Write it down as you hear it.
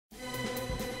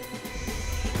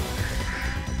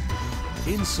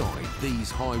Inside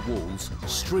these high walls,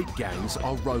 street gangs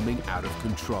are roaming out of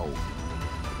control.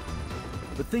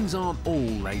 But things aren't all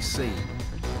they seem.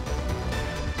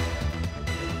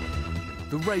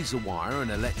 The razor wire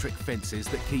and electric fences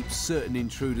that keep certain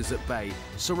intruders at bay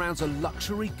surrounds a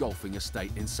luxury golfing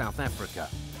estate in South Africa.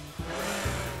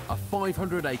 A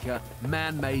 500-acre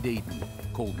man-made Eden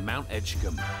called Mount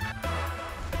Edgecombe.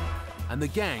 And the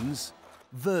gangs,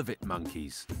 Vervet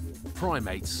Monkeys,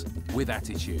 primates with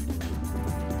attitude.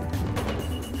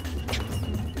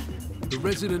 The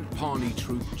resident Pani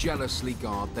troop jealously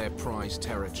guard their prized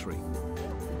territory.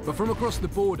 But from across the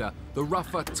border, the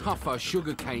rougher, tougher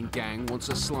sugarcane gang wants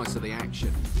a slice of the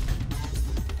action.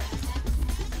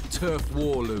 Turf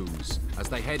war looms as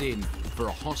they head in for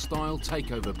a hostile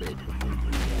takeover bid.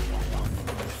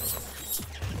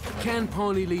 Can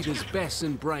Pani leaders Bess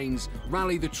and Brains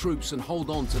rally the troops and hold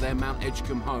on to their Mount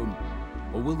Edgecombe home?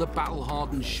 Or will the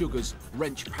battle-hardened Sugars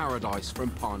wrench paradise from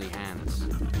Pani hands?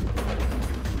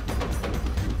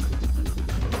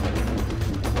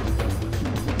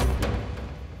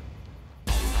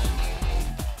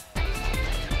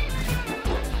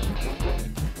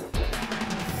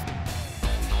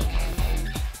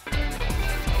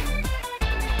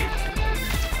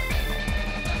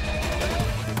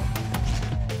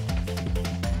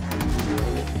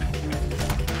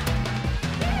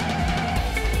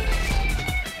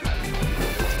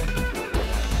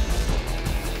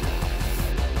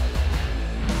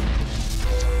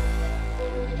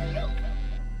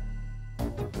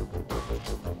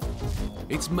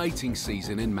 It's mating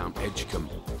season in Mount Edgecombe.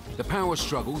 The power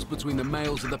struggles between the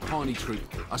males of the Pani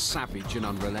troop are savage and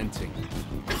unrelenting.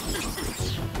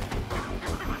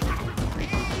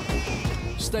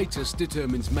 Status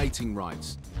determines mating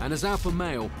rights, and as alpha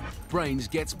male, Brains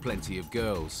gets plenty of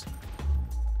girls.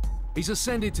 He's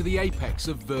ascended to the apex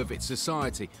of Vervet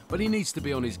society, but he needs to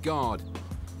be on his guard.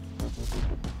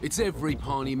 It's every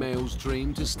Pani male's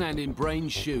dream to stand in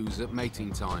Brains' shoes at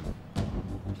mating time.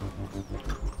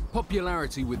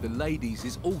 Popularity with the ladies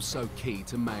is also key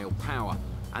to male power,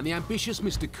 and the ambitious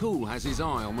Mr. Cool has his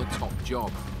eye on the top job.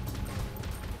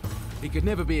 He could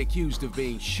never be accused of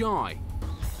being shy,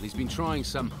 and he's been trying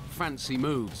some fancy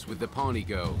moves with the Pani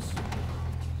girls.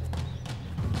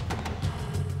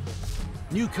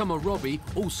 Newcomer Robbie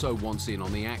also wants in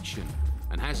on the action,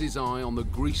 and has his eye on the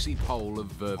greasy pole of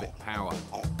Vervet power.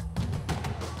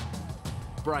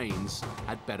 Brains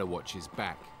had better watch his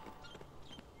back.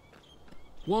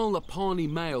 While the Pani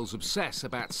males obsess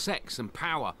about sex and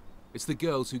power, it's the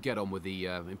girls who get on with the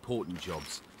important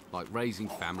jobs, like raising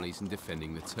families and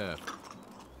defending the turf.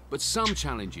 But some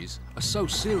challenges are so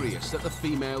serious that the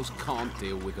females can't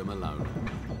deal with them alone.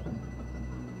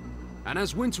 And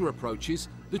as winter approaches,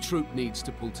 the troop needs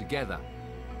to pull together.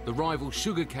 The rival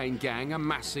sugarcane gang are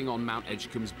massing on Mount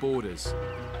Edgecombe's borders.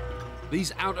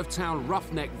 These out-of-town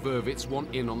roughneck Vervets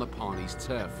want in on the Pani's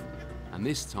turf, and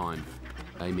this time,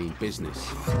 they mean business.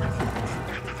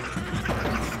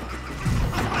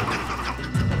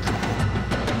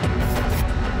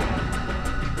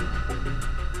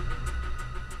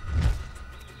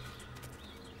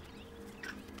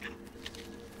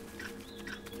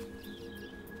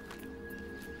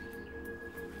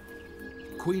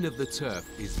 Queen of the Turf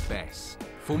is Bess,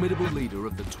 formidable leader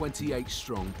of the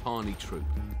 28-strong Pani troop,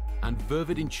 and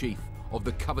Vervet-in-chief of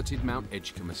the coveted Mount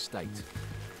Edgecombe estate.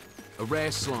 A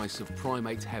rare slice of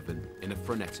primate heaven in a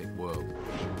frenetic world.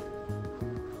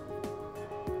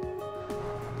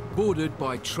 Bordered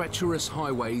by treacherous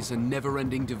highways and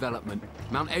never-ending development,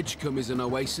 Mount Edgecombe is an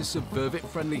oasis of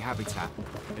Vervet-friendly habitat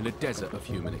in a desert of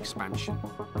human expansion.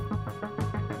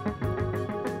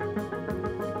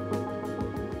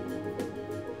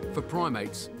 For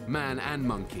primates, man and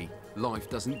monkey, life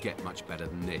doesn't get much better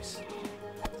than this.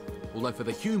 Although for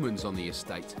the humans on the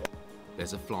estate,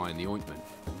 there's a fly in the ointment.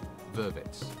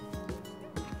 Vervets.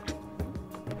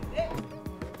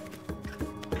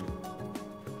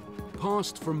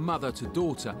 Passed from mother to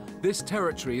daughter, this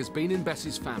territory has been in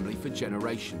Bess's family for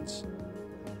generations.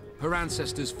 Her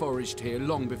ancestors foraged here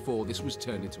long before this was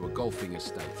turned into a golfing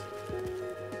estate.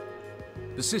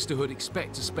 The sisterhood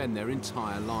expect to spend their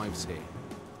entire lives here.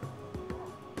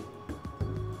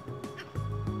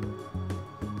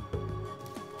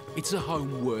 It's a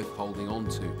home worth holding on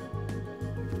to.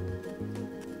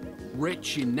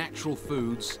 Rich in natural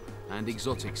foods and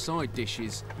exotic side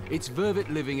dishes, it's Vervet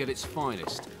living at its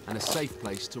finest and a safe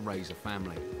place to raise a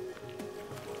family.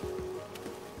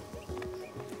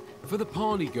 For the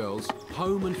Pani girls,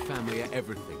 home and family are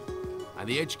everything, and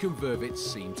the Edgecombe Vervets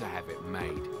seem to have it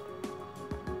made.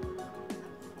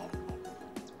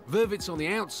 Vervets on the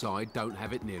outside don't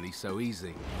have it nearly so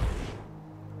easy.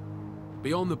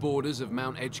 Beyond the borders of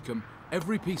Mount Edgecombe,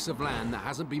 every piece of land that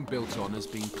hasn't been built on has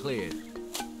been cleared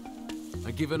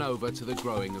and given over to the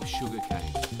growing of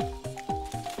sugarcane.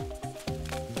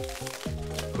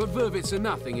 But vervets are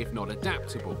nothing if not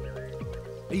adaptable.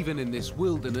 Even in this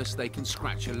wilderness, they can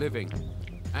scratch a living,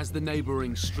 as the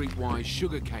neighbouring streetwise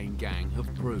sugarcane gang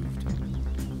have proved.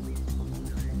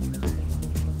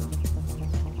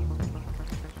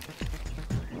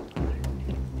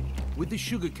 With the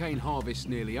sugarcane harvest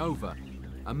nearly over,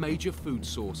 a major food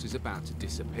source is about to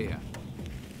disappear.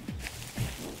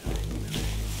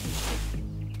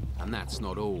 And that's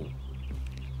not all.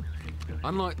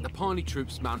 Unlike the Piney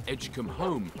Troop's Mount Edgecombe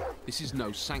home, this is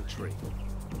no sanctuary.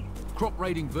 Crop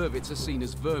raiding vervets are seen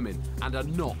as vermin and are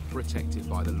not protected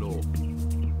by the law.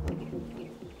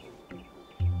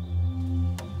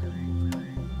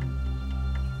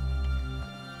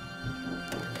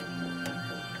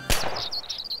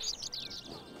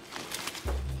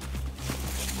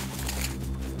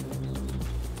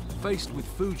 Faced with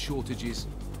food shortages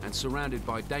and surrounded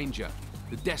by danger,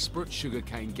 the desperate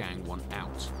sugarcane gang want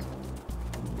out.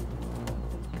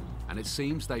 And it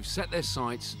seems they've set their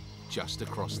sights just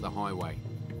across the highway.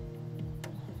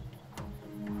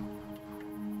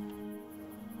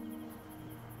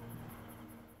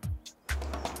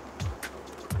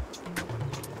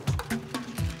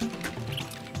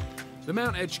 The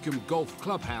Mount Edgecombe Golf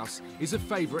Clubhouse is a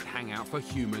favourite hangout for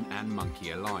human and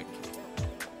monkey alike.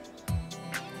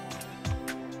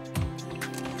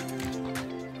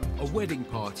 A wedding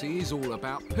party is all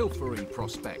about pilfering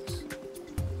prospects.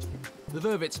 The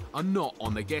vervets are not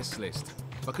on the guest list,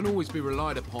 but can always be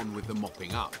relied upon with the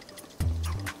mopping up.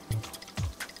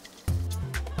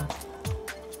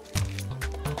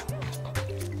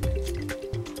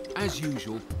 As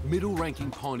usual,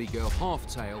 middle-ranking Piney girl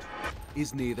Halftail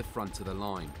is near the front of the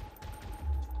line.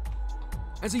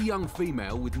 As a young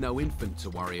female with no infant to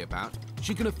worry about,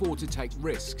 she can afford to take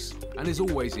risks and is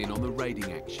always in on the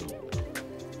raiding action.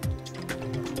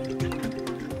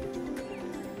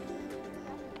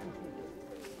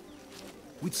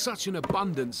 With such an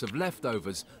abundance of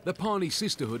leftovers, the Piney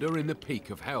sisterhood are in the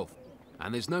peak of health,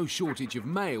 and there's no shortage of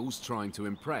males trying to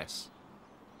impress.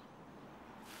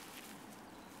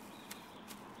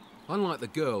 Unlike the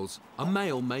girls, a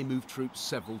male may move troops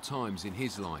several times in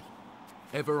his life,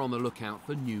 ever on the lookout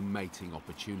for new mating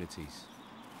opportunities.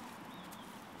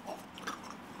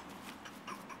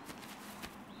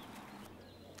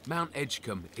 Mount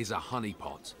Edgecombe is a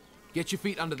honeypot. Get your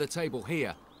feet under the table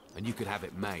here, and you could have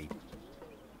it made.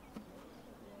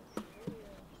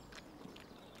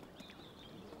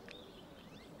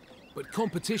 But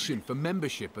competition for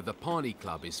membership of the Piney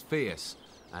Club is fierce,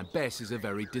 and Bess is a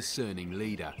very discerning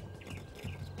leader.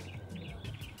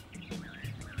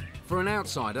 For an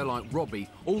outsider like Robbie,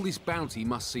 all this bounty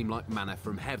must seem like manna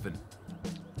from heaven.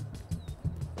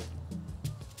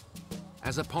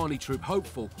 As a Piney Troop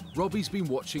hopeful, Robbie's been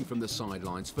watching from the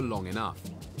sidelines for long enough.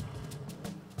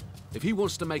 If he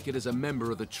wants to make it as a member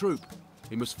of the troop,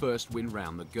 he must first win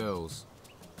round the girls.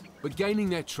 But gaining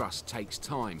their trust takes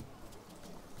time.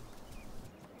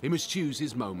 He must choose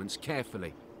his moments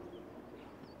carefully.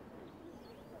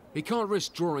 He can't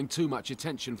risk drawing too much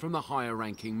attention from the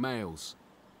higher-ranking males.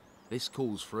 This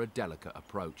calls for a delicate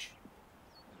approach.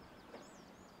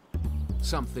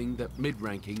 Something that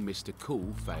mid-ranking Mr.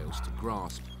 Cool fails to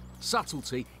grasp.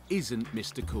 Subtlety isn't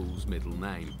Mr. Cool's middle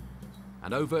name.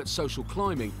 And overt social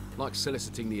climbing, like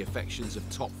soliciting the affections of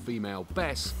top female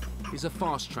Bess, is a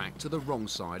fast track to the wrong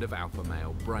side of alpha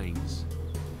male brains.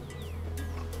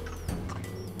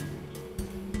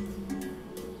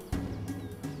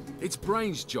 It's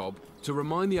Brain's job to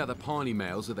remind the other Piney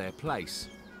males of their place.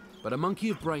 But a monkey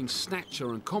of Brain's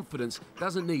stature and confidence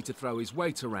doesn't need to throw his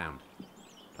weight around.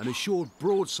 An assured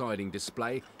broadsiding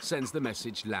display sends the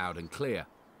message loud and clear.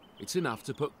 It's enough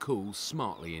to put Cool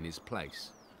smartly in his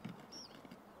place.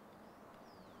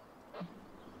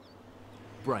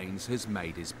 Brains has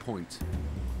made his point.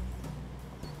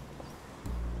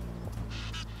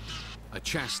 A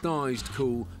chastised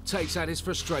Cool takes out his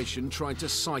frustration trying to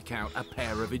psych out a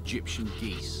pair of Egyptian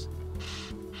geese.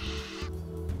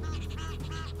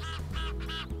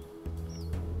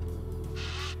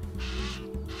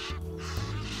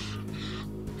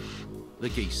 The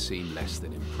geese seem less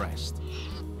than impressed.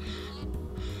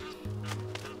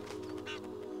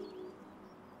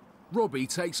 Robbie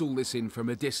takes all this in from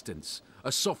a distance.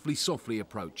 A softly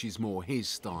approach is more his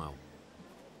style.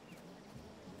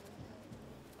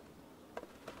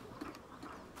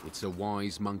 It's a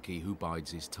wise monkey who bides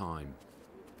his time.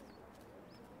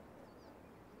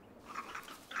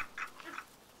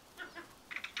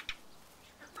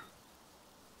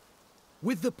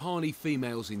 With the Pawnee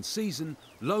females in season,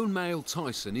 lone male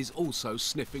Tyson is also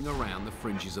sniffing around the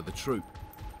fringes of the troop.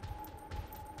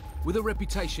 With a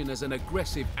reputation as an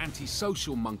aggressive,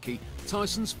 antisocial monkey,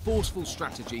 Tyson's forceful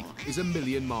strategy is a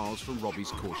million miles from Robbie's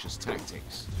cautious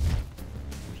tactics.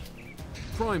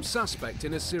 Prime suspect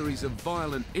in a series of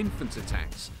violent infant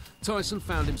attacks, Tyson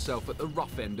found himself at the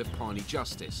rough end of Pawnee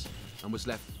justice and was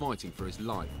left fighting for his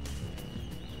life.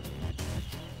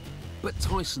 But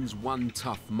Tyson's one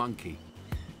tough monkey.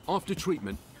 After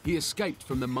treatment, he escaped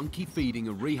from the monkey feeding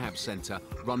and rehab centre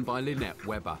run by Lynette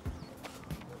Weber.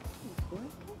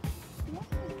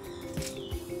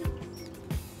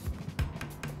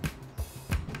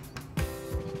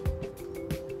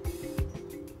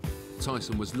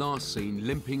 Tyson was last seen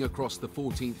limping across the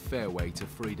 14th fairway to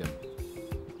freedom.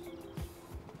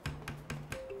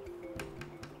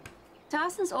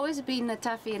 Tyson's always been a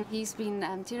toughie, and he's been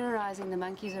terrorizing the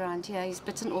monkeys around here. He's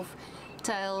bitten off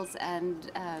tails,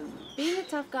 and being a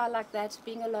tough guy like that,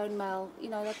 being a lone male, you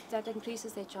know, that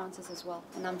increases their chances as well.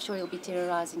 And I'm sure he'll be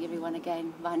terrorizing everyone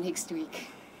again by next week.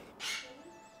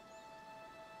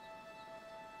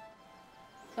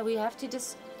 So we have to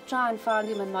just try and find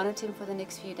him and monitor him for the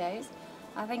next few days.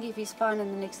 I think if he's fine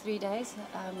in the next 3 days,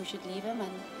 we should leave him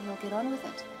and he'll get on with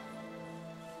it.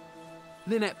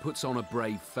 Lynette puts on a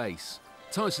brave face.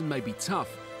 Tyson may be tough,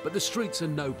 but the streets are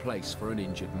no place for an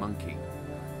injured monkey.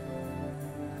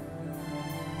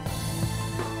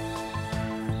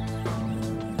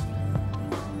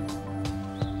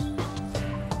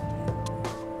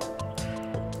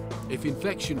 If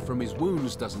infection from his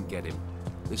wounds doesn't get him,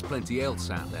 there's plenty else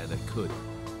out there that could.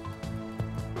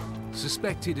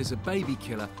 Suspected as a baby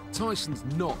killer, Tyson's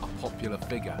not a popular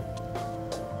figure.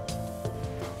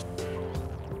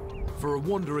 For a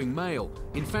wandering male,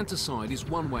 infanticide is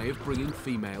one way of bringing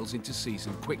females into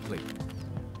season quickly.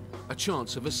 A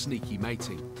chance of a sneaky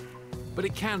mating. But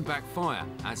it can backfire,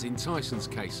 as in Tyson's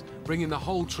case, bringing the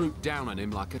whole troop down on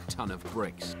him like a ton of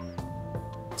bricks.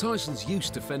 Tyson's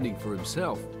used to fending for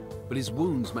himself, but his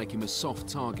wounds make him a soft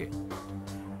target.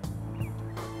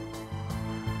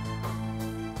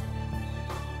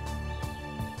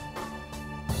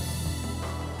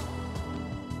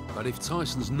 But if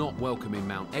Tyson's not welcome in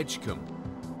Mount Edgecombe,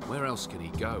 where else can he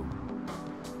go?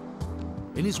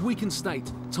 In his weakened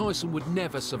state, Tyson would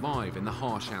never survive in the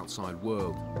harsh outside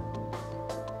world.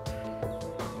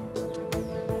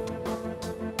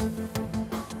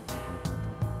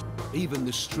 Even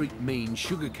the street-mean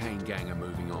sugarcane gang are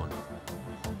moving on.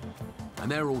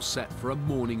 And they're all set for a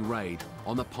morning raid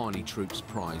on the Pawnee Troop's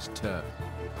prized turf.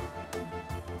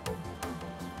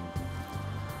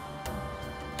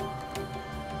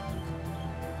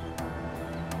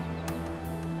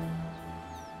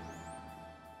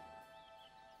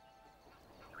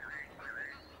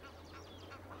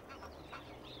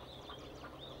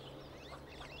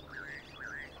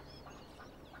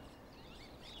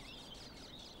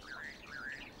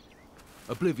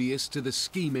 Oblivious to the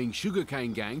scheming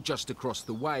sugarcane gang just across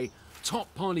the way,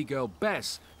 top Pawnee girl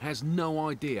Bess has no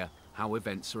idea how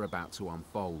events are about to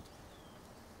unfold.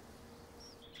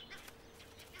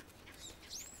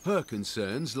 Her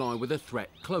concerns lie with a threat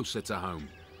closer to home.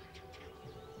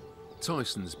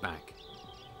 Tyson's back.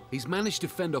 He's managed to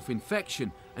fend off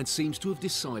infection and seems to have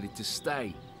decided to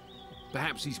stay.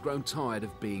 Perhaps he's grown tired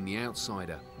of being the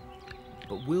outsider.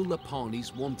 But will the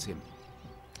Pawnees want him?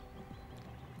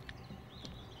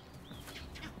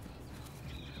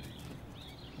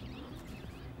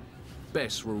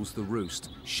 Bess rules the roost.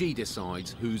 She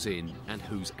decides who's in and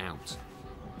who's out.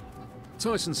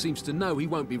 Tyson seems to know he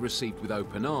won't be received with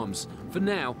open arms. For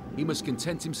now, he must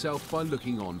content himself by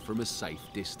looking on from a safe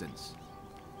distance.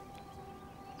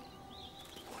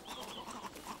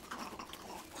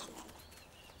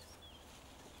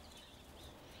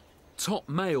 Top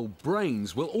male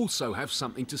Brains will also have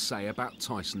something to say about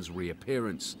Tyson's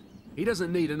reappearance. He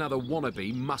doesn't need another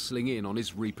wannabe muscling in on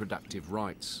his reproductive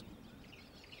rights.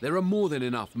 There are more than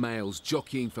enough males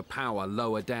jockeying for power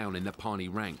lower down in the Pawnee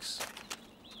ranks.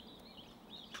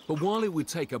 But while it would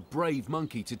take a brave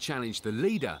monkey to challenge the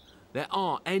leader, there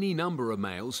are any number of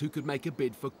males who could make a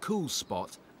bid for Cool's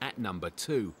spot at number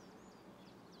 2.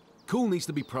 Cool needs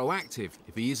to be proactive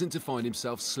if he isn't to find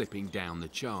himself slipping down the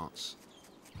charts.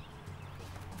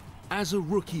 As a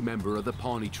rookie member of the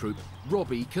Pawnee Troop,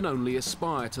 Robbie can only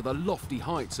aspire to the lofty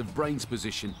heights of Brain's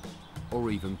position, or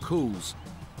even Cool's.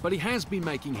 But he has been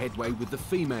making headway with the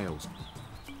females,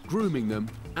 grooming them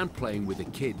and playing with the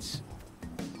kids.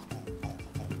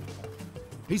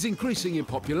 He's increasing in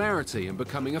popularity and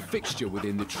becoming a fixture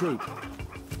within the troop.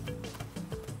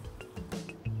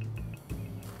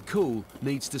 Cool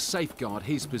needs to safeguard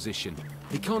his position,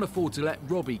 He can't afford to let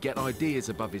Robbie get ideas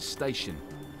above his station.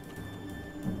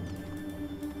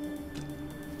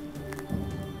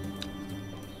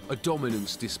 A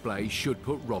dominance display should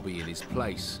put Robbie in his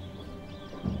place.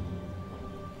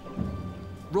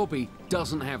 Robbie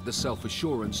doesn't have the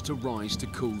self-assurance to rise to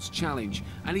Cool's challenge,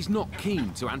 and he's not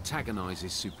keen to antagonise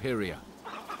his superior.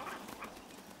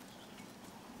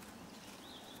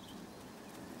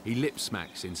 He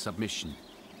lip-smacks in submission.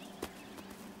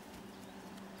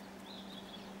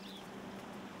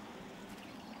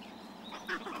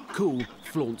 Cool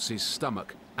flaunts his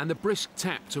stomach, and the brisk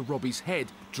tap to Robbie's head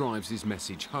drives his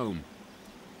message home.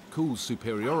 Cool's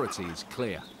superiority is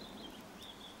clear.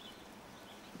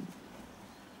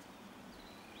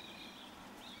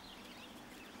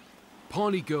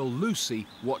 Party girl Lucy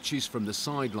watches from the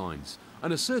sidelines.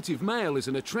 An assertive male is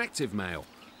an attractive male,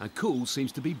 and Cool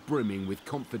seems to be brimming with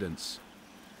confidence.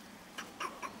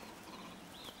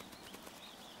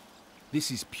 This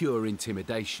is pure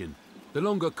intimidation. The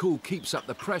longer Cool keeps up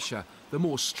the pressure, the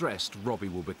more stressed Robbie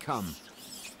will become.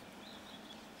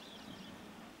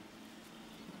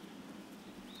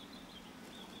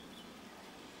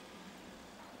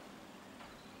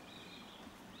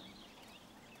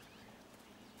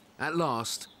 At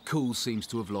last, Cool seems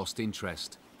to have lost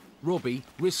interest. Robbie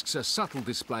risks a subtle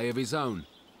display of his own.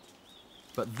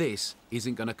 But this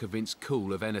isn't going to convince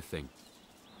Cool of anything,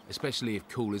 especially if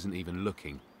Cool isn't even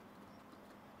looking.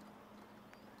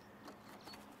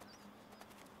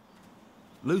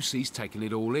 Lucy's taken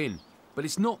it all in, but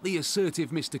it's not the assertive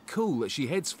Mr. Cool that she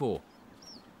heads for.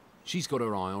 She's got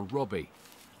her eye on Robbie.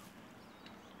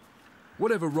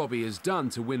 Whatever Robbie has done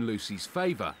to win Lucy's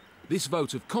favour, this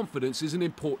vote of confidence is an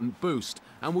important boost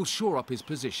and will shore up his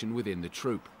position within the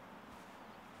troop.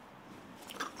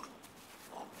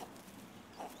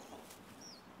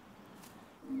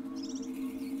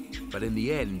 But in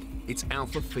the end, it's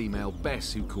alpha female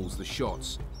Bess who calls the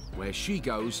shots. Where she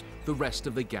goes, the rest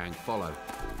of the gang follow.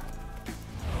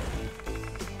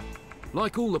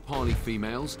 Like all the Parley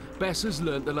females, Bess has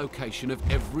learnt the location of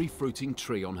every fruiting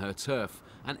tree on her turf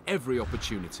and every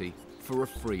opportunity for a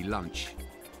free lunch.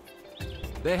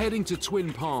 They're heading to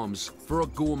Twin Palms for a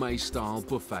gourmet-style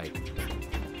buffet.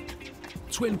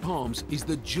 Twin Palms is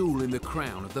the jewel in the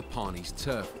crown of the Parney's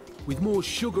turf, with more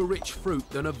sugar-rich fruit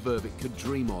than a Vervet could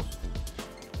dream of.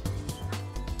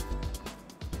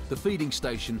 The feeding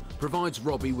station provides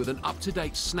Robbie with an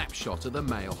up-to-date snapshot of the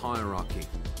male hierarchy.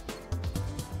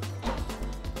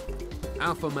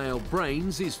 Alpha male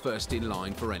Brains is first in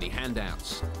line for any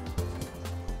handouts.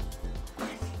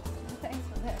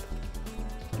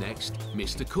 Next,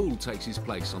 Mr. Cool takes his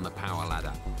place on the power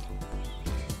ladder.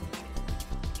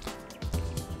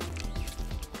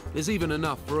 There's even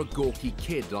enough for a gawky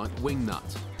kid like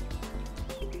Wingnut.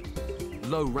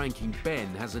 Low-ranking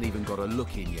Ben hasn't even got a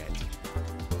look in yet.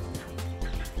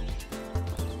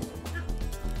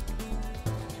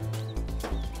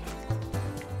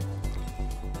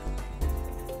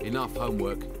 Enough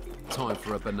homework, time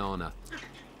for a banana.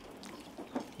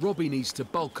 Robbie needs to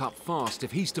bulk up fast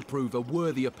if he's to prove a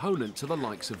worthy opponent to the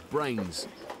likes of Brains.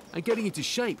 And getting into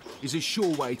shape is a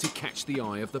sure way to catch the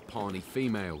eye of the Parney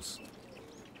females.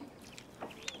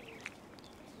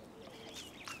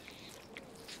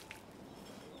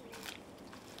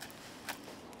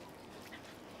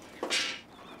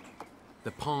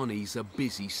 The Parneys are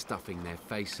busy stuffing their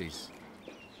faces.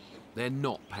 They're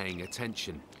not paying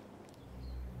attention.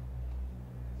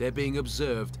 They're being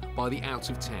observed by the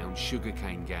out-of-town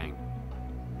sugarcane gang.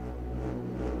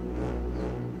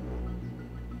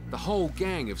 The whole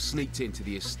gang have sneaked into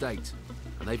the estate,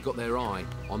 and they've got their eye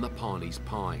on the Parney's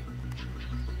pie.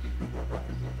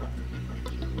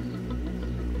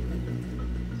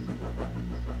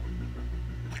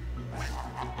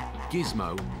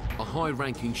 Gizmo, a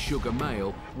high-ranking sugar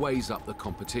male, weighs up the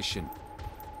competition.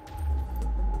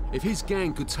 If his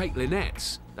gang could take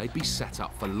Lynette's, they'd be set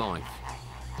up for life.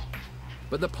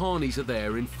 But the Parneys are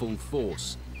there in full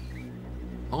force.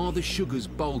 Are the Sugars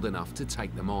bold enough to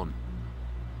take them on?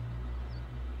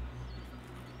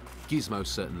 Gizmo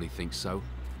certainly thinks so.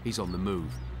 He's on the move.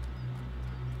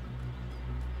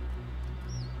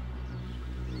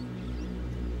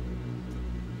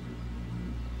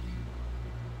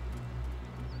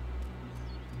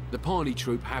 The Parney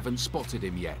troop haven't spotted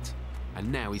him yet,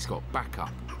 and now he's got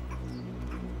backup.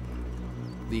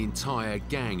 The entire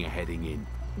gang are heading in.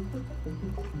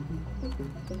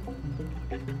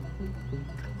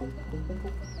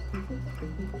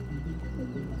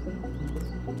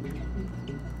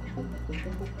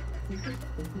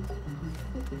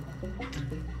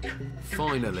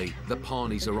 Finally, the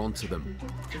Parneys are onto them.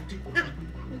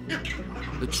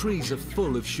 The trees are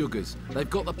full of sugars. They've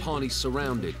got the Parnies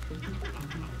surrounded.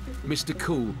 Mr.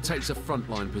 Cool takes a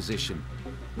frontline position.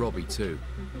 Robbie too.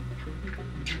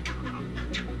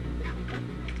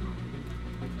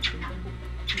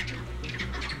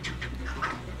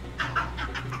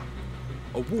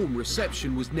 A warm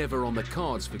reception was never on the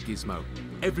cards for Gizmo.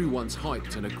 Everyone's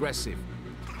hyped and aggressive.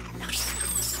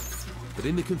 But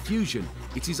in the confusion,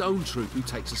 it's his own troop who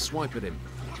takes a swipe at him.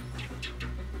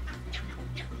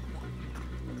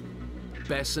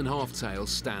 Bess and Halftail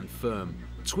stand firm.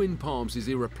 Twin Palms is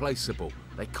irreplaceable.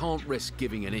 They can't risk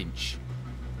giving an inch.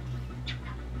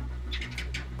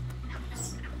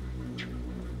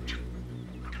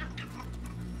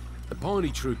 The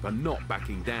Piney troop are not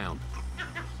backing down.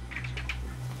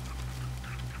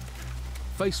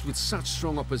 Faced with such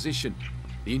strong opposition,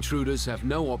 the intruders have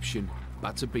no option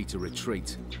but to beat a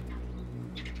retreat.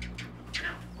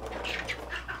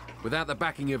 Without the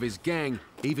backing of his gang,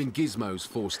 even Gizmo's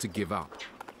forced to give up.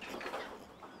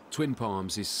 Twin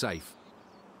Palms is safe.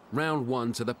 Round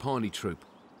one to the Piney troop.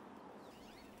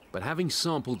 But having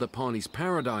sampled the Piney's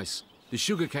paradise, the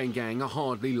sugarcane gang are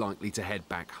hardly likely to head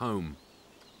back home.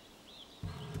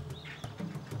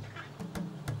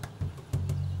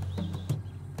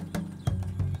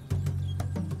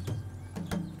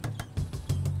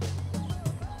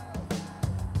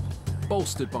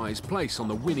 Bolstered by his place on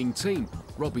the winning team,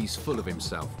 Robbie's full of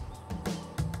himself.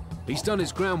 He's done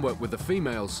his groundwork with the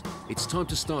females. It's time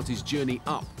to start his journey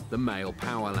up the male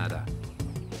power ladder.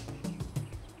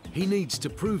 He needs to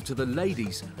prove to the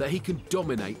ladies that he can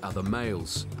dominate other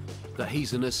males, that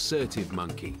he's an assertive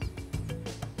monkey.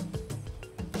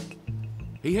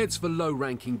 He heads for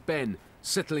low-ranking Ben,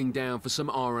 settling down for some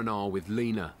R&R with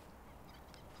Lena.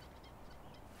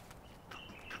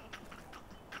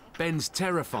 Ben's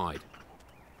terrified.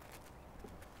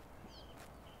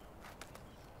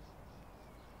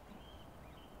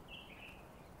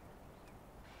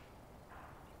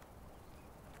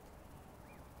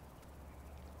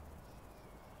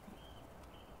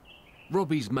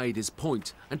 Robbie's made his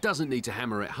point and doesn't need to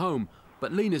hammer it home,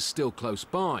 but Lena's still close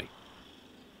by.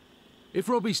 If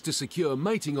Robbie's to secure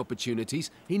mating opportunities,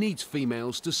 he needs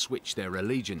females to switch their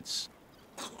allegiance.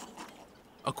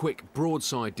 A quick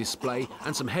broadside display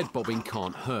and some head bobbing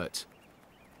can't hurt.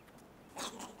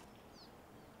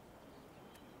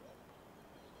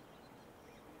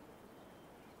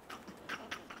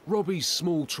 Robbie's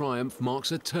small triumph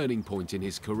marks a turning point in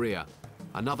his career.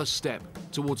 Another step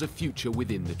towards a future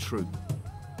within the troop.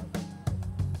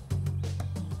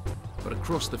 But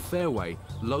across the fairway,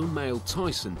 lone male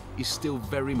Tyson is still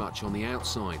very much on the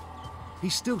outside.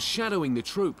 He's still shadowing the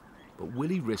troop, but will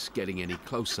he risk getting any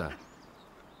closer?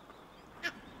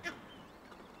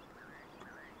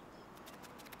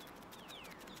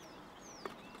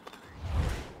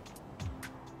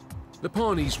 The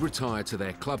Parnies retire to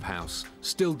their clubhouse,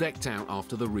 still decked out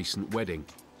after the recent wedding.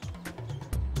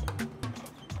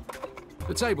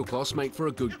 The tablecloths make for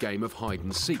a good game of hide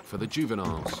and seek for the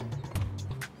juveniles.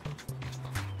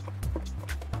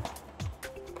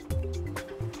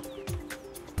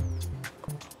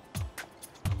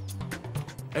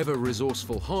 Ever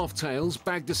resourceful Halftails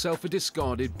bagged herself a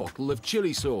discarded bottle of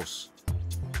chili sauce.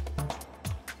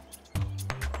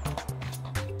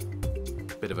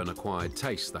 Bit of an acquired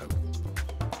taste, though.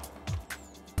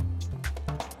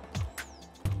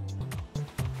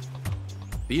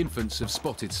 The infants have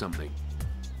spotted something.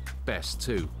 Bess,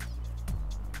 too.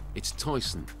 It's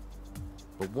Tyson.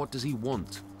 But what does he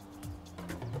want?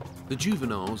 The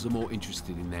juveniles are more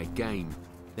interested in their game.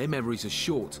 Their memories are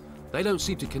short. They don't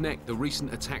seem to connect the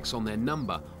recent attacks on their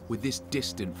number with this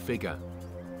distant figure.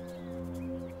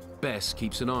 Bess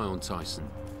keeps an eye on Tyson.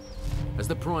 As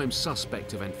the prime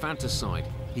suspect of infanticide,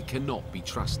 he cannot be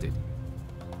trusted.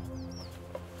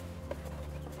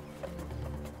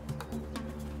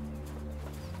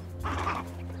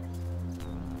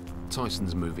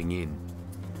 Tyson's moving in.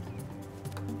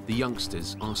 The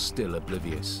youngsters are still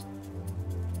oblivious.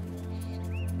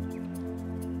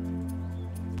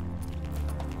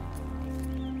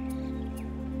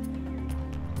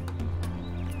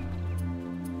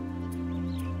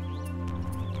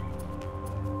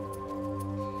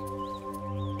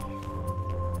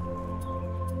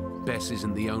 Bess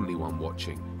isn't the only one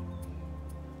watching.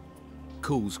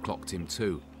 Cool's clocked him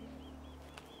too.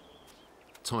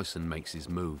 Tyson makes his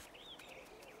move.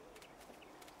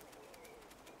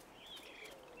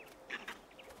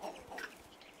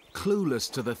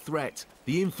 Clueless to the threat,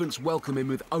 the infants welcome him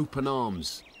with open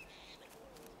arms.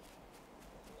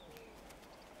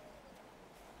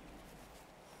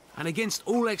 And against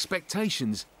all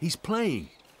expectations, he's playing.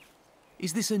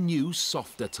 Is this a new,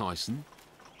 softer Tyson?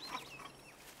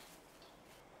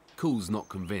 Cool's not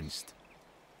convinced.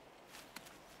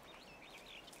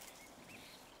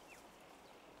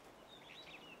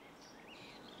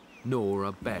 Nor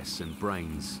are Bess and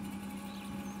Brains.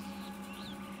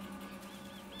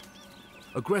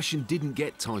 Aggression didn't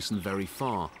get Tyson very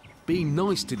far. Being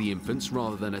nice to the infants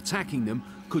rather than attacking them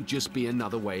could just be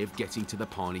another way of getting to the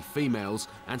Pawnee females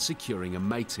and securing a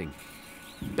mating.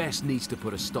 Bess needs to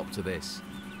put a stop to this,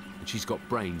 and she's got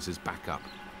Brains as backup.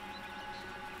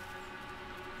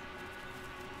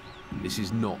 This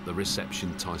is not the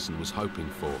reception Tyson was hoping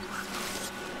for.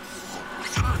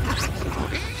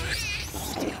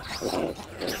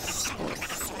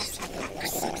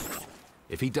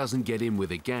 If he doesn't get in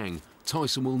with a gang,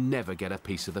 Tyson will never get a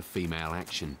piece of the female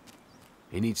action.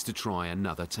 He needs to try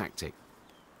another tactic.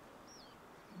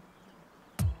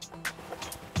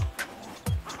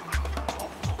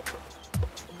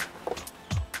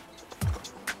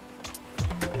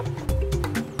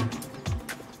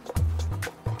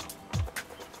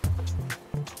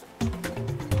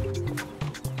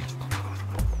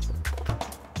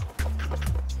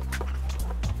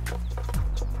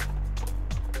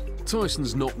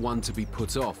 Tyson's not one to be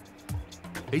put off.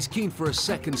 He's keen for a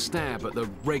second stab at the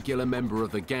regular member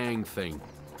of the gang thing.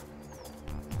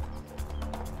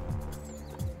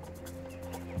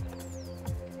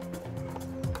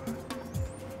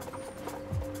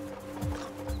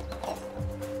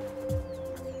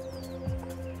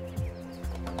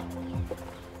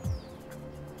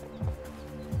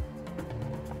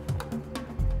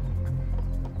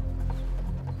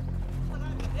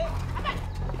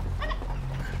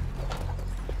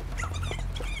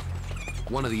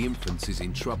 One of the infants is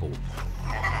in trouble.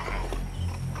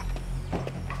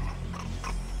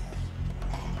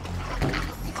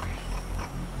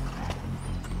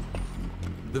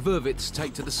 The Vervets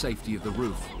take to the safety of the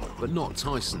roof, but not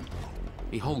Tyson.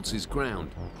 He holds his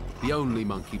ground, the only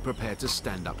monkey prepared to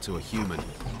stand up to a human.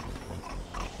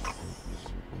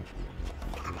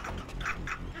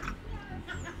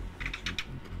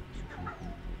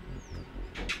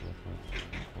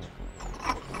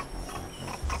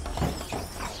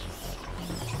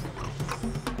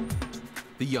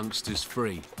 The youngster's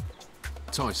free.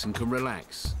 Tyson can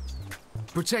relax.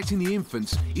 Protecting the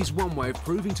infants is one way of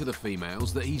proving to the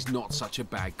females that he's not such a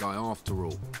bad guy after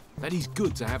all. That he's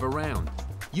good to have around.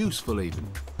 Useful even.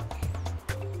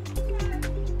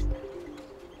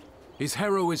 His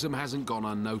heroism hasn't gone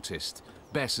unnoticed.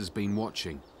 Bess has been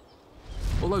watching.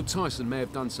 Although Tyson may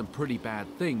have done some pretty bad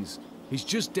things, he's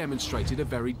just demonstrated a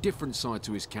very different side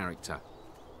to his character.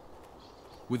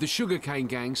 With the sugarcane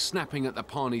gang snapping at the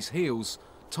Pawnee's heels,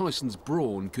 Tyson's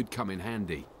brawn could come in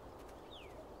handy.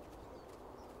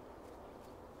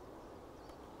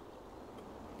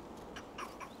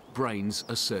 Brains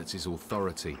asserts his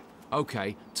authority.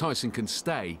 Okay, Tyson can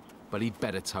stay, but he'd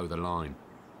better toe the line.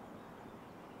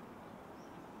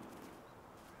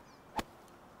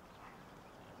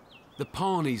 The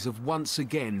Pawnees have once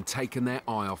again taken their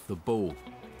eye off the ball.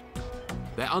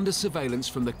 They're under surveillance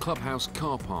from the clubhouse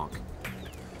car park.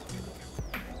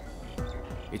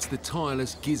 It's the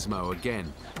tireless Gizmo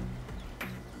again.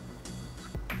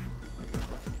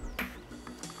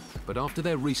 But after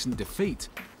their recent defeat,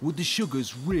 would the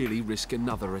Sugars really risk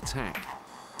another attack?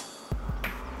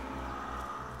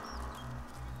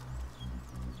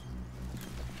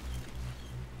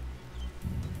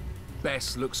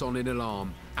 Bess looks on in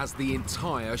alarm as the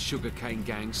entire sugarcane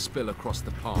gang spill across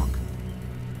the park.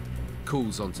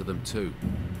 Calls onto them too.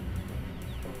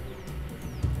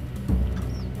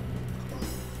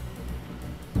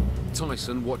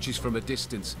 Tyson watches from a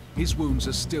distance. His wounds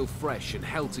are still fresh and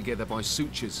held together by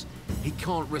sutures. He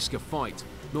can't risk a fight,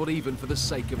 not even for the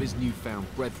sake of his newfound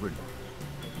brethren.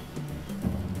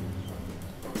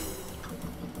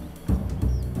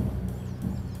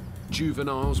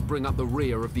 Juveniles bring up the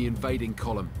rear of the invading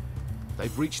column.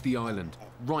 They've reached the island,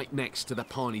 right next to the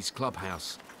Pawnee's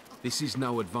clubhouse. This is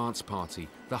no advance party.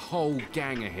 The whole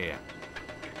gang are here.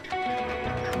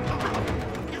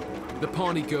 The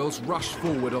Pawnee girls rush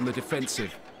forward on the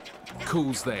defensive.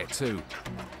 Cool's there too.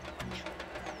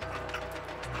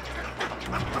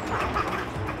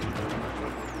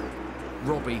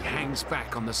 Robbie hangs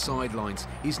back on the sidelines,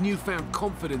 his newfound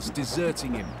confidence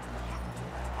deserting him.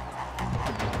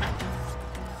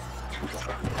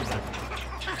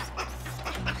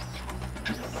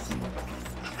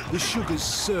 The Sugars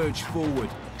surge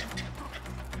forward.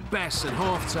 Bess and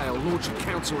Halftail launch a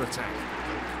counter-attack.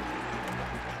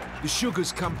 The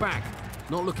Sugars come back,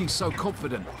 not looking so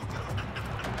confident.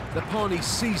 The Pawnees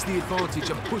seize the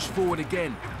advantage and push forward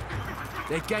again.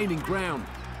 They're gaining ground.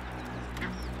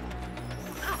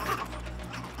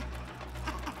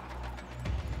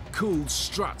 Cool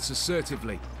struts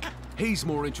assertively. He's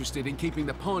more interested in keeping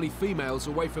the Pawnee females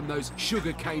away from those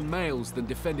sugarcane males than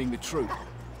defending the troop.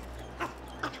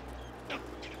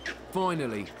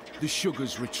 Finally, the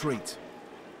Sugars retreat.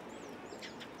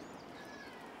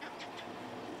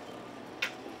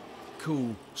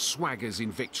 Cool swaggers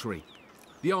in victory.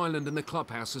 The island and the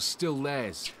clubhouse are still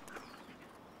theirs.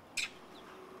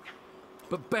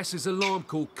 But Bess's alarm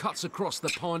call cuts across the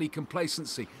Pawnee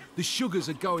complacency. The Sugars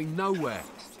are going nowhere.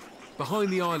 Behind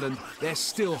the island, they're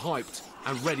still hyped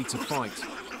and ready to fight.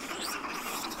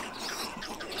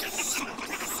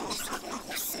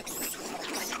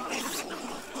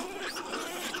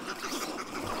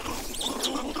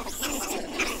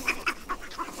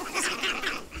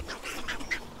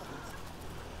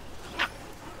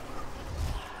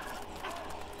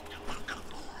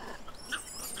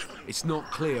 It's not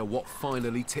clear what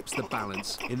finally tips the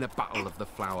balance in the Battle of the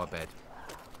Flower Bed.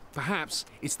 Perhaps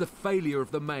it's the failure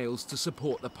of the males to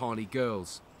support the Pawnee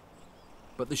girls.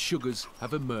 But the Sugars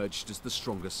have emerged as the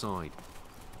stronger side.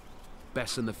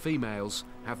 Bess and the females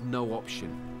have no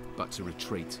option but to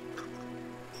retreat.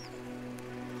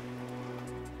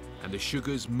 And the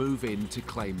Sugars move in to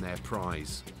claim their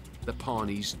prize, the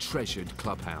Pawnee's treasured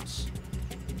clubhouse.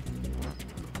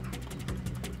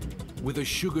 With a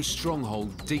sugar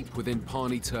stronghold deep within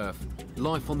Pawnee turf,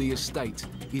 life on the estate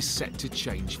is set to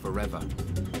change forever.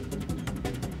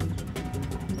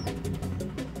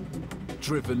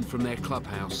 Driven from their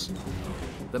clubhouse,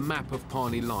 the map of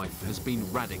Pawnee life has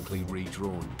been radically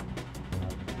redrawn.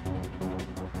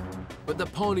 But the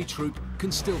Pawnee troop can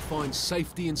still find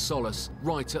safety and solace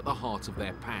right at the heart of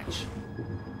their patch.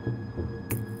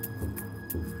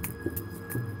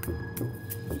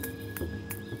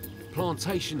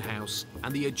 Plantation House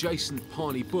and the adjacent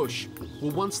Pawnee Bush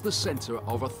were once the centre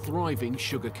of a thriving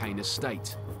sugarcane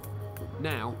estate.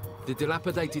 Now, the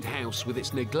dilapidated house with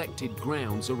its neglected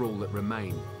grounds are all that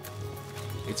remain.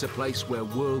 It's a place where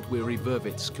world-weary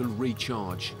vervets can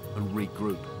recharge and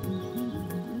regroup.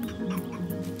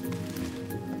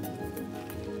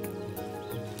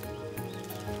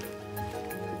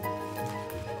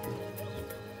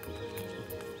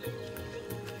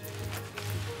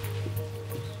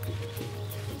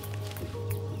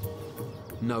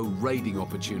 No raiding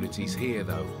opportunities here,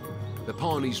 though. The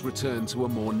Pawnees return to a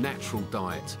more natural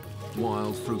diet,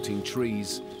 wild fruiting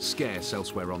trees scarce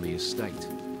elsewhere on the estate.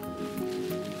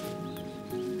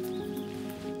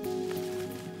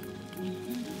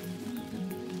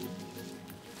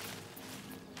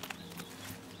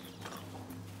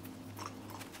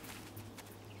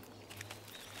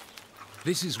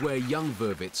 This is where young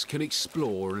vervets can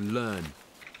explore and learn,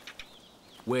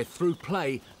 where through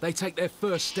play they take their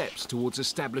first steps towards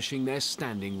establishing their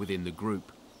standing within the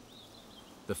group.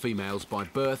 The females by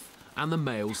birth and the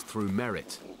males through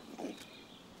merit.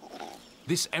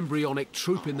 This embryonic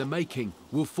troop in the making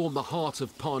will form the heart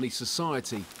of Pawnee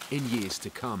society in years to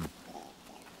come.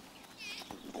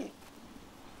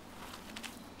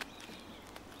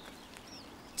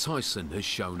 Tyson has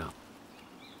shown up.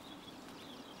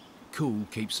 Cool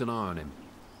keeps an eye on him.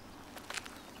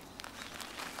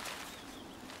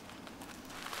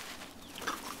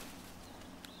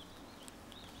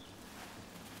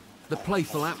 The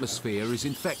playful atmosphere is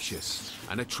infectious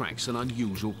and attracts an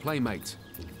unusual playmate.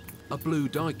 A blue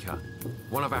duiker,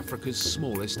 one of Africa's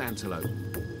smallest antelope.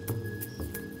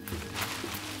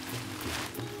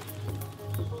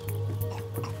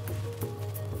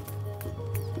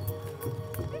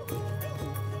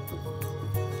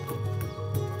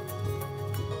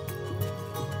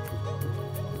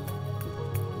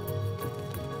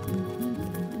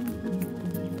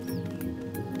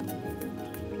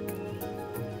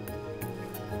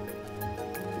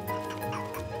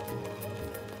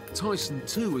 Tyson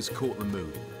too has caught the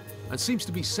mood and seems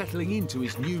to be settling into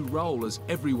his new role as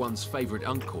everyone's favourite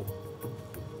uncle.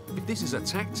 If this is a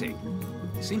tactic,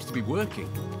 it seems to be working.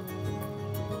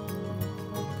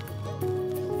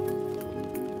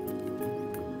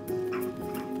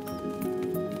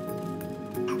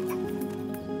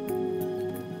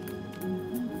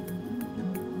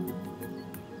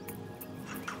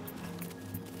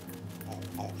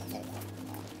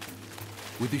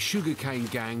 With the sugarcane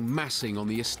gang massing on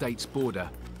the estate's border,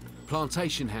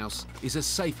 Plantation House is a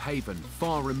safe haven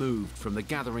far removed from the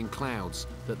gathering clouds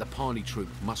that the Pawnee troop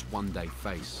must one day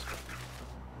face.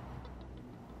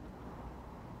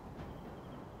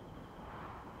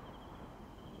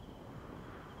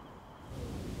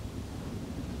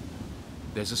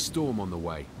 There's a storm on the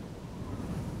way.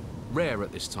 Rare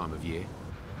at this time of year.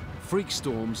 Freak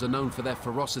storms are known for their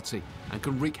ferocity and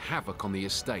can wreak havoc on the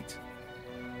estate.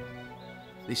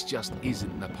 This just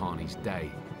isn't the Pawnee's day.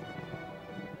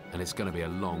 and it's going to be a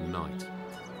long night.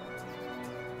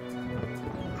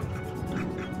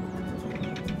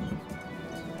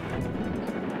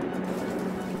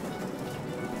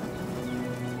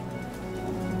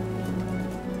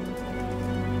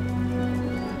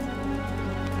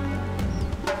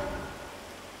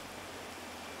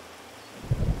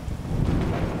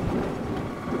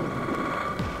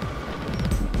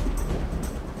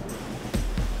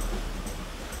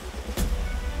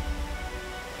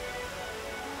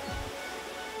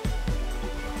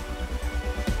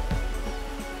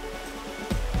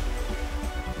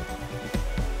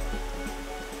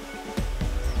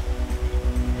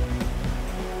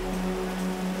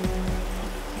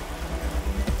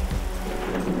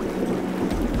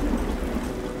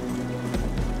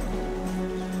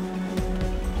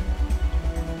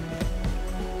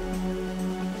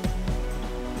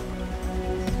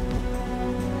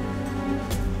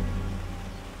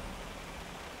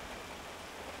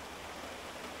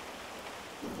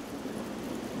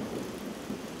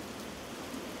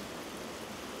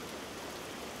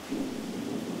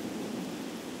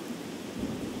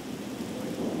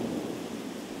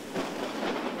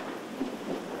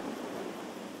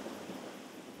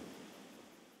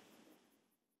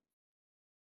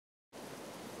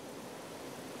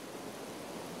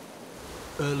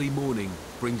 Early morning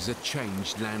brings a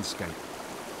changed landscape.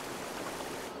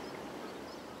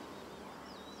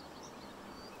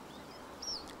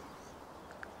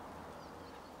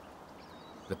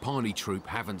 The Pawnee troop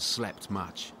haven't slept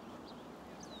much.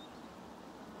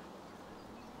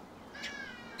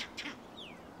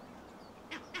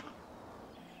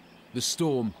 The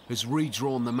storm has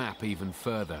redrawn the map even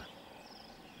further.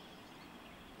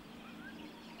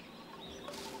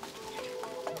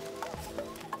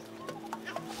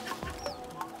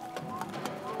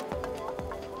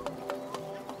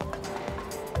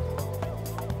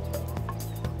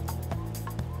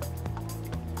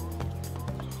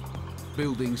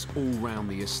 Buildings all round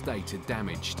the estate are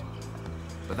damaged,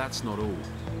 but that's not all.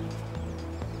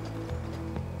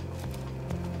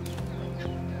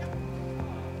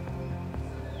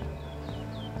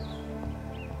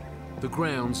 The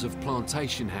grounds of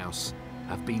Plantation House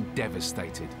have been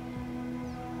devastated.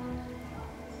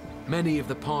 Many of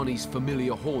the Pawnee's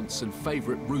familiar haunts and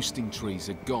favourite roosting trees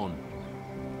are gone.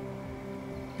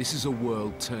 This is a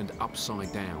world turned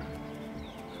upside down.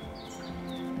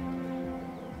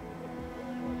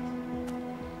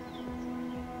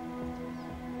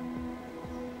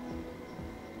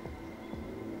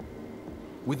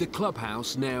 With the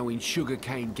clubhouse now in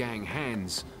sugarcane gang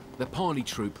hands, the Pawnee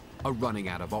troop are running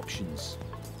out of options.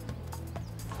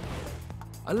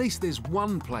 At least there's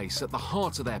one place at the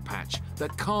heart of their patch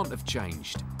that can't have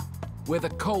changed, where the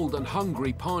cold and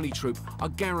hungry Pawnee troop are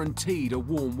guaranteed a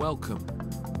warm welcome.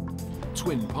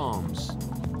 Twin Palms.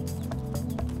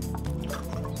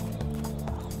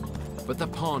 But the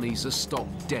Pawnees are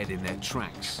stopped dead in their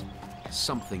tracks.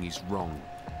 Something is wrong.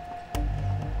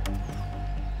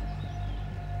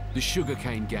 The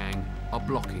sugarcane gang are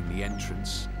blocking the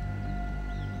entrance.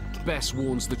 Bess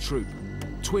warns the troop.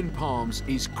 Twin Palms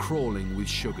is crawling with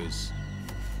sugars.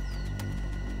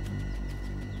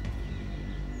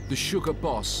 The sugar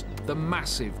boss, the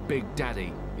massive Big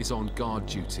Daddy, is on guard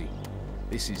duty.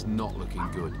 This is not looking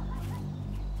good.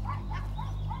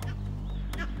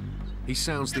 He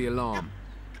sounds the alarm.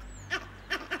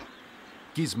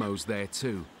 Gizmo's there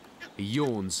too. He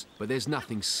yawns, but there's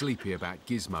nothing sleepy about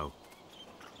Gizmo.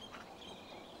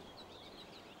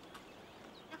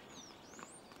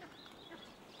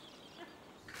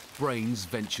 Brains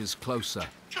ventures closer.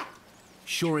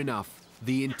 Sure enough,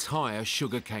 the entire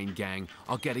sugarcane gang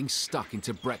are getting stuck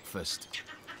into breakfast.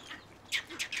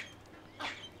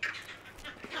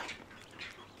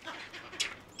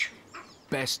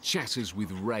 Bess chatters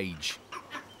with rage.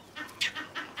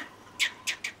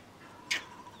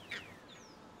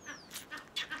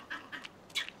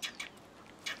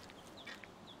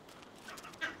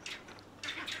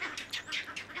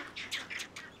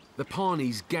 The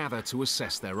Pawnees gather to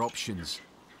assess their options.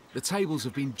 The tables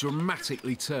have been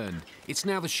dramatically turned. It's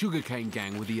now the sugarcane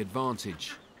gang with the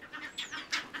advantage.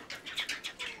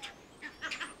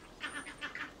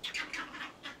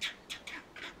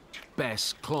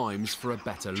 Bess climbs for a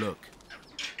better look.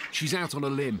 She's out on a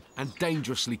limb and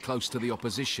dangerously close to the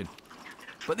opposition.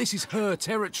 But this is her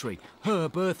territory, her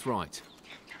birthright.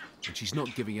 And she's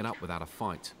not giving it up without a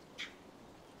fight.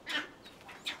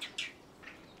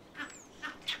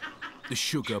 The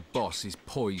sugar boss is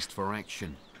poised for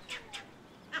action.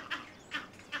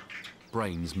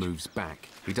 Brains moves back.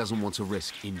 He doesn't want to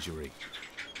risk injury.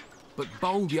 But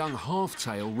bold young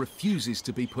Halftail refuses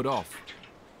to be put off.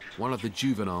 One of the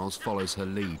juveniles follows her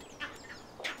lead.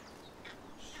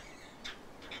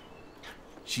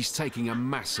 She's taking a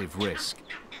massive risk.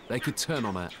 They could turn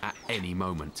on her at any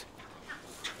moment.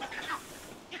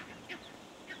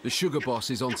 The sugar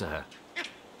boss is onto her.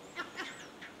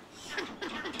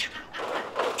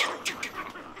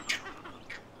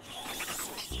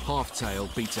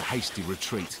 Halftail beats a hasty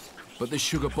retreat, but the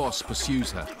sugar boss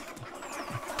pursues her.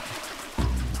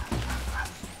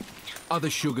 Other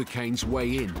sugar canes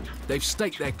weigh in. They've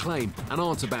staked their claim and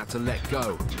aren't about to let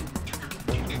go.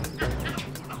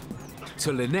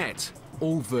 To Lynette,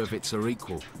 all vervets are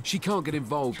equal. She can't get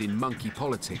involved in monkey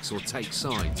politics or take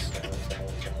sides.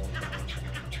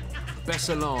 Bess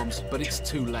alarms, but it's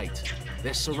too late.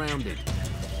 They're surrounded.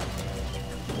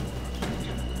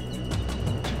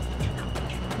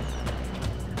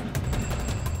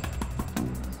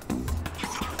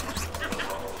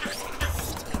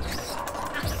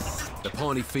 The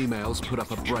Pawnee females put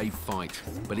up a brave fight,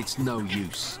 but it's no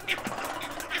use.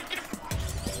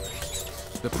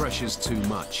 The pressure's too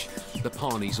much. The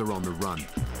Pawnees are on the run.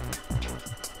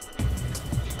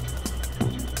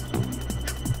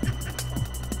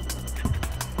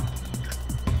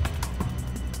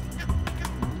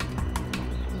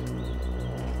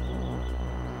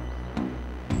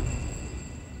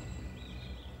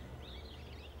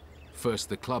 First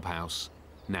the clubhouse,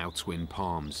 now Twin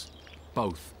Palms.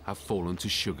 Both have fallen to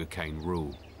sugarcane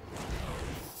rule.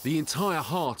 The entire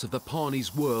heart of the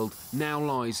Pawnee's world now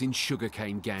lies in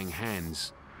sugarcane gang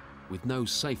hands. With no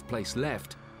safe place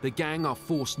left, the gang are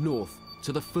forced north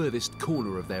to the furthest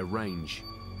corner of their range.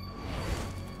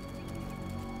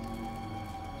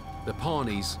 The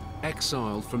Pawnees,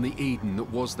 exiled from the Eden that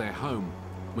was their home,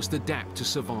 must adapt to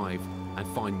survive and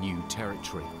find new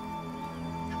territory.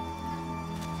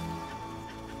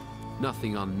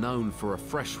 Nothing unknown for a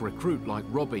fresh recruit like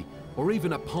Robbie, or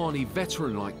even a Pawnee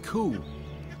veteran like Cool.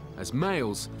 As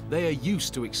males, they are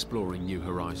used to exploring new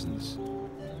horizons.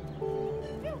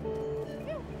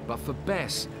 But for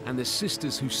Bess and the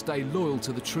sisters who stay loyal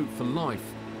to the troop for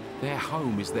life, their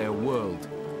home is their world.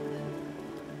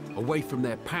 Away from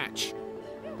their patch,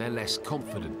 they're less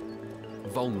confident,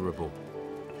 vulnerable.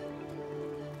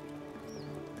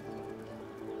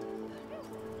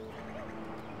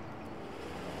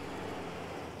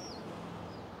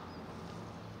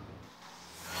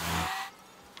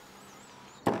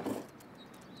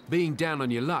 Being down on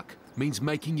your luck means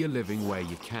making your living where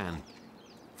you can.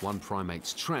 One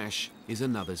primate's trash is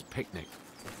another's picnic.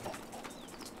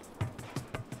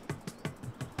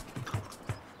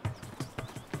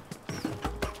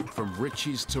 From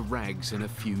riches to rags in a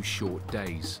few short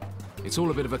days. It's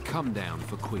all a bit of a come down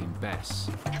for Queen Bess.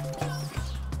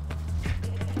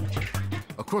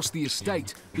 Across the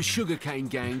estate, the sugarcane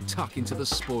gang tuck into the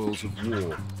spoils of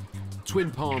war.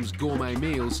 Twin Palms gourmet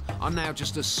meals are now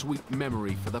just a sweet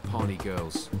memory for the Pawnee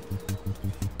girls.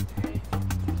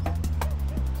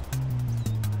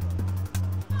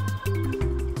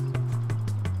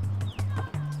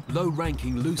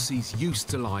 Low-ranking Lucy's used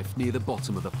to life near the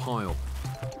bottom of the pile.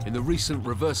 In the recent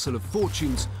reversal of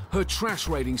fortunes, her trash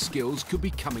raiding skills could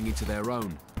be coming into their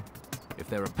own. If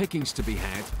there are pickings to be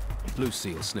had,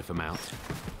 Lucy will sniff them out.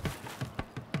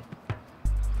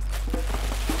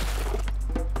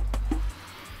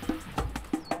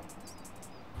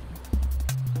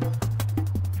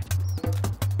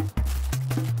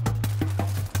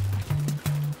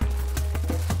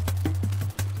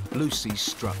 Lucy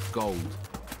struck gold.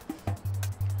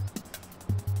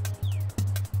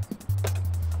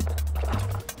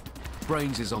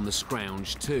 Brains is on the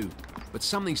scrounge too, but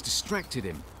something's distracted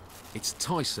him. It's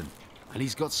Tyson, and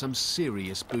he's got some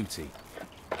serious booty.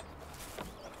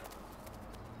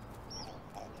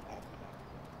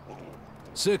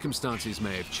 Circumstances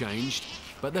may have changed,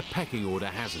 but the pecking order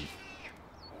hasn't.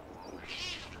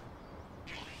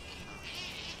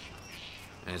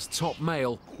 As top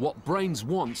male, what Brains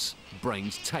wants,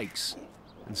 Brains takes.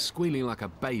 And squealing like a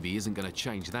baby isn't going to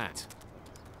change that.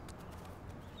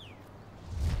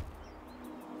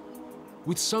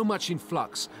 With so much in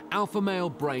flux, alpha male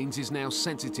Brains is now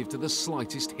sensitive to the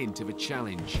slightest hint of a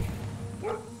challenge.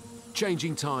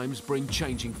 Changing times bring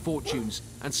changing fortunes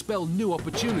and spell new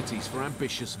opportunities for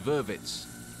ambitious vervets.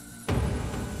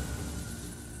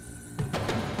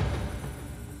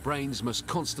 Brains must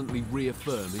constantly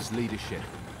reaffirm his leadership.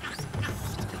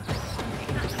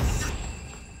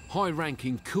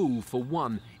 High-ranking Cool, for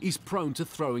one, is prone to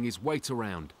throwing his weight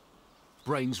around.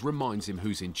 Brains reminds him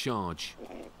who's in charge.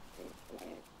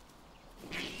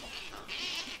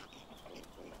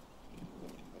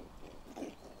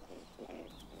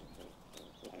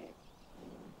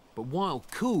 But while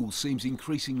Cool seems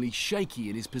increasingly shaky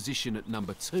in his position at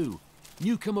number 2,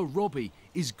 newcomer Robbie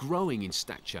is growing in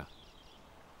stature.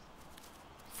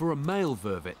 For a male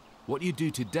Vervet, what you do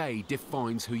today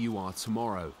defines who you are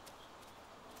tomorrow.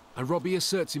 And Robbie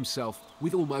asserts himself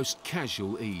with almost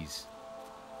casual ease.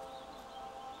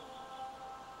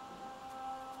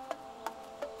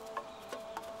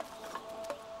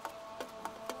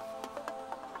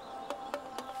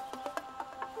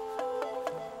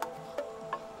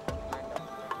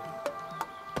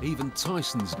 Even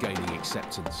Tyson's gaining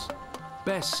acceptance.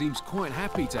 Bess seems quite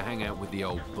happy to hang out with the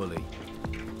old bully.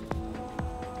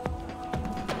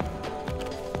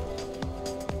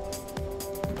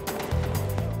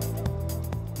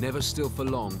 Never still for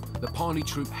long, the Pawnee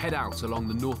troop head out along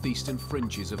the northeastern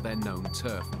fringes of their known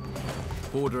turf,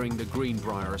 bordering the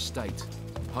Greenbrier estate,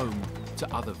 home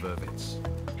to other Vervets.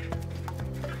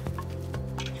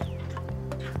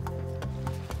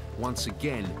 Once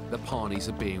again, the Pawnees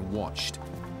are being watched.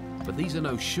 But these are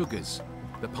no sugars.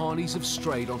 The Pawnees have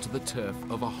strayed onto the turf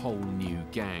of a whole new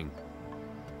gang.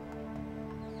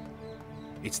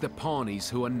 It's the Pawnees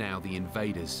who are now the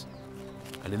invaders.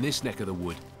 And in this neck of the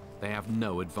wood, they have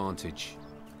no advantage.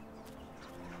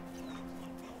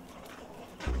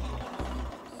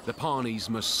 The Pawnees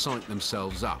must psych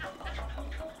themselves up.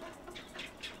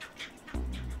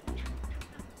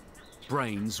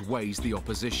 Brains weighs the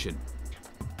opposition.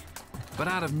 But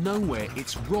out of nowhere,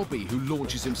 it's Robbie who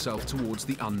launches himself towards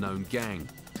the unknown gang.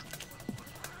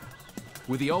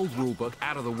 With the old rulebook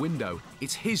out of the window,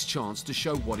 it's his chance to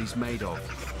show what he's made of.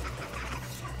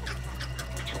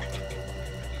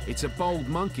 It's a bold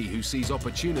monkey who sees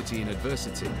opportunity in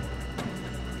adversity.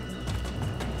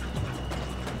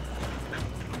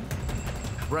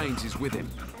 Brains is with him.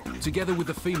 Together with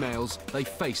the females, they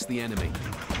face the enemy.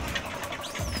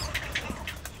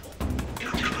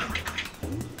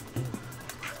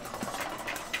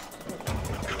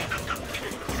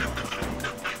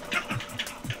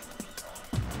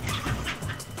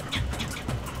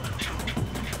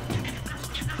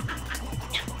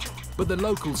 But the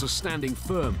locals are standing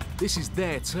firm. This is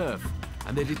their turf,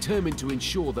 and they're determined to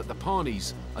ensure that the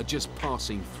Pawnees are just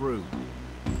passing through.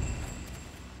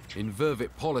 In Vervet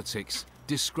politics,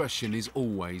 discretion is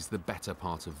always the better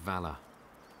part of valor.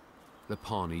 The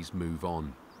Pawnees move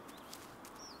on.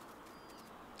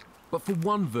 But for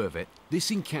one Vervet, this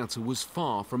encounter was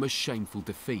far from a shameful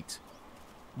defeat.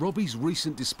 Robbie's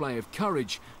recent display of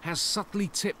courage has subtly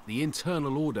tipped the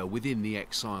internal order within the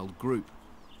exiled group.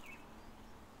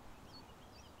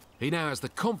 He now has the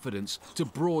confidence to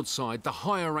broadside the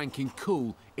higher-ranking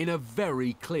Cool in a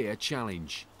very clear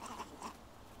challenge.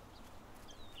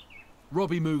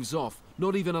 Robbie moves off,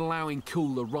 not even allowing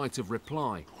Cool the right of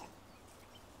reply.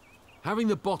 Having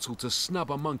the bottle to snub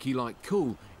a monkey like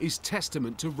Cool is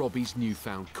testament to Robbie's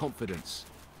newfound confidence.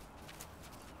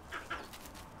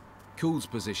 Cool's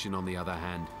position, on the other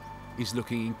hand, is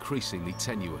looking increasingly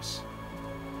tenuous.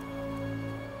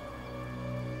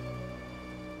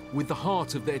 With the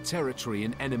heart of their territory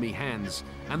in enemy hands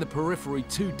and the periphery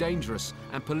too dangerous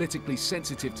and politically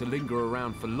sensitive to linger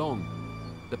around for long,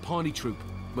 the Pawnee troop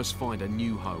must find a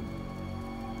new home.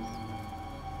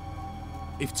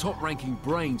 If top-ranking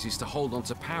Brains is to hold on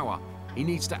to power, he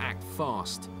needs to act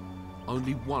fast.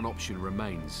 Only one option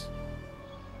remains.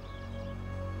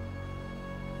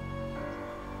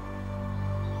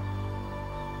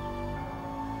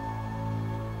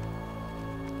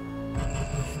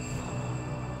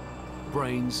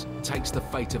 Brains takes the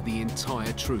fate of the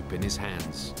entire troop in his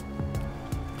hands.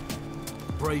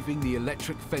 Braving the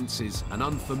electric fences and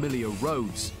unfamiliar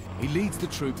roads, he leads the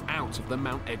troop out of the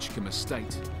Mount Edgecombe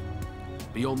estate,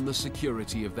 beyond the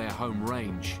security of their home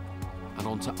range and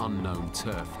onto unknown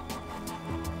turf.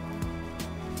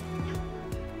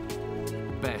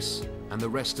 Bess and the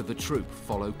rest of the troop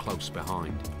follow close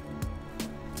behind.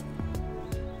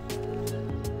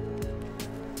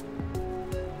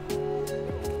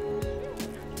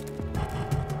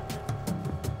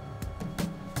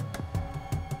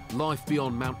 Life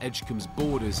beyond Mount Edgecombe's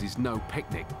borders is no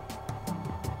picnic.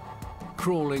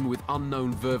 Crawling with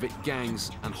unknown Vervet gangs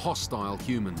and hostile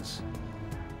humans.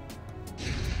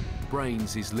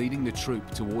 Brains is leading the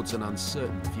troop towards an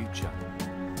uncertain future.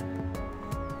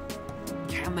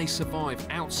 Can they survive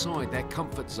outside their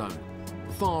comfort zone,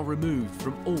 far removed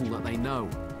from all that they know?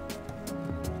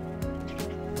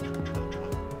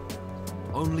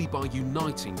 Only by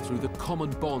uniting through the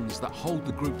common bonds that hold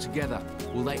the group together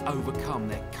will they overcome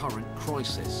their current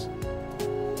crisis.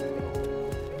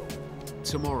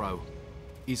 Tomorrow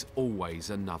is always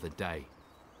another day.